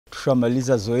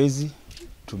tushamaliza zoezi,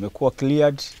 tumekuwa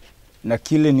cleared, na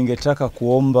kile ningetaka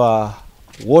kuomba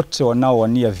wote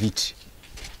wanaowania viti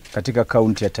katika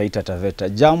kaunti ya Taita Taveta,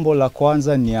 jambo la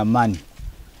kwanza ni amani.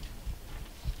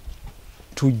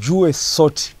 Tujue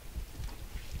sote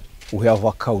we have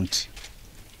a county.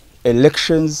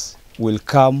 Elections will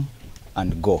come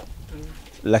and go.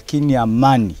 Lakini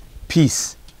amani,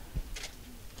 peace.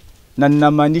 Na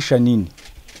ninamaanisha nini?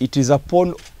 It is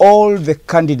upon all the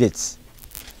candidates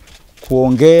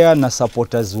kuongea na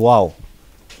supporters wao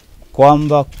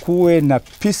kwamba kuwe na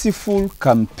peaceful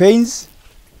campaigns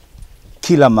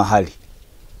kila mahali.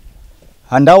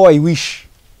 And how I wish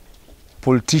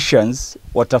politicians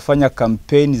watafanya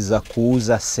campaign za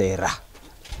kuuza sera.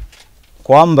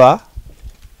 Kwamba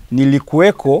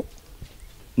nilikuweko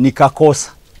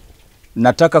nikakosa,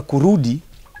 nataka kurudi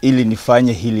ili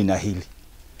nifanye hili na hili.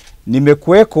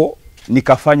 Nimekuweko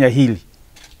nikafanya hili,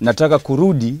 nataka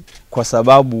kurudi kwa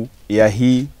sababu ya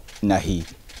hii na hii.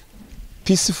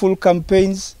 Peaceful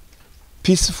campaigns,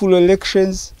 peaceful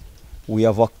elections. We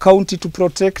have a county to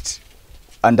protect,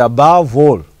 and above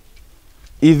all,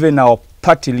 even our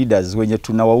party leaders wenye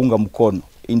tunawaunga mkono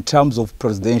in terms of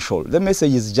presidential, the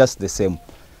message is just the same.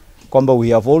 Kwamba we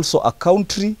have also a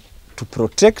country to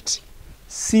protect.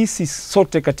 Sisi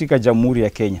sote katika Jamhuri ya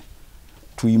Kenya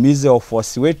tuimize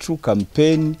wafuasi wetu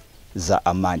kampeni za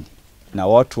amani na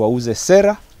watu wauze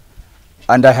sera,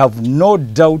 and I have no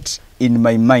doubt in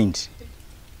my mind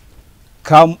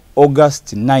come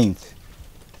August 9th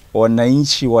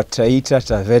wananchi wa Taita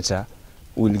Taveta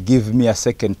will give me a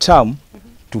second term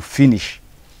to finish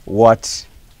what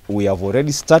we have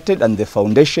already started, and the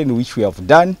foundation which we have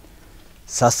done.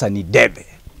 Sasa ni debe,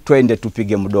 twende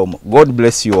tupige mdomo. God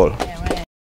bless you all.